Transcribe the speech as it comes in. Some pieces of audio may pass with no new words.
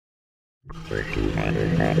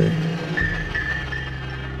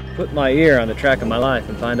Put my ear on the track of my life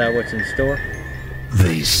and find out what's in store.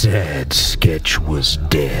 They said Sketch was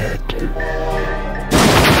dead.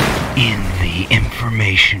 In the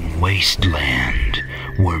information wasteland,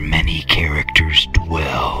 where many characters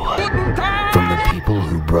dwell. From the people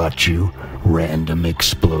who brought you random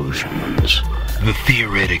explosions. The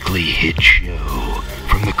theoretically hit show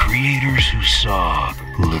from the creators who saw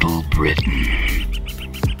Little Britain.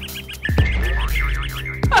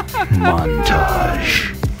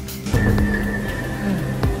 Montage.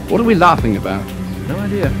 What are we laughing about? No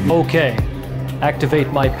idea. Okay. Activate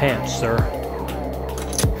my pants, sir.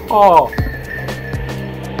 Oh.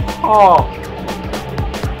 Oh.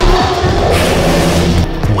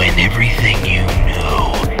 When everything you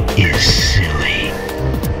know is silly.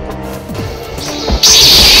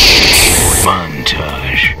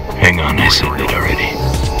 Montage. Hang on, I said that already.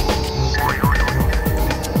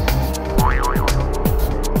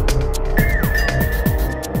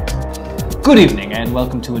 Good evening and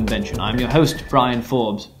welcome to Invention. I'm your host, Brian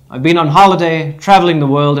Forbes. I've been on holiday, traveling the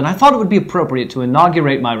world, and I thought it would be appropriate to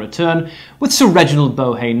inaugurate my return with Sir Reginald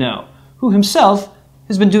Bohayno, who himself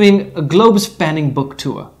has been doing a globe-spanning book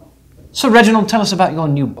tour. Sir Reginald, tell us about your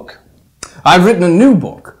new book. I've written a new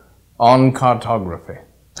book on cartography.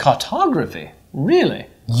 Cartography? Really?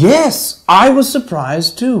 Yes, I was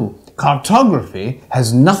surprised too. Cartography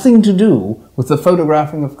has nothing to do with the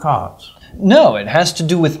photographing of cars. No, it has to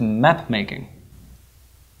do with map making.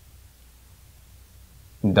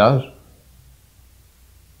 It does.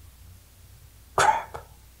 Crap.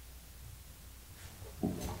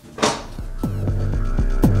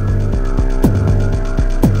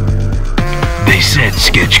 They said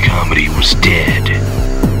sketch comedy was dead,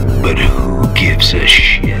 but who gives a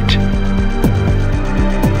shit?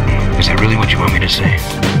 Is that really what you want me to say?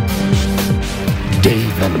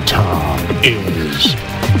 Dave and Tom is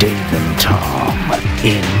Dave and Tom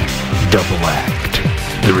in Double Act,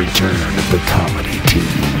 the return of the comedy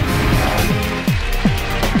team.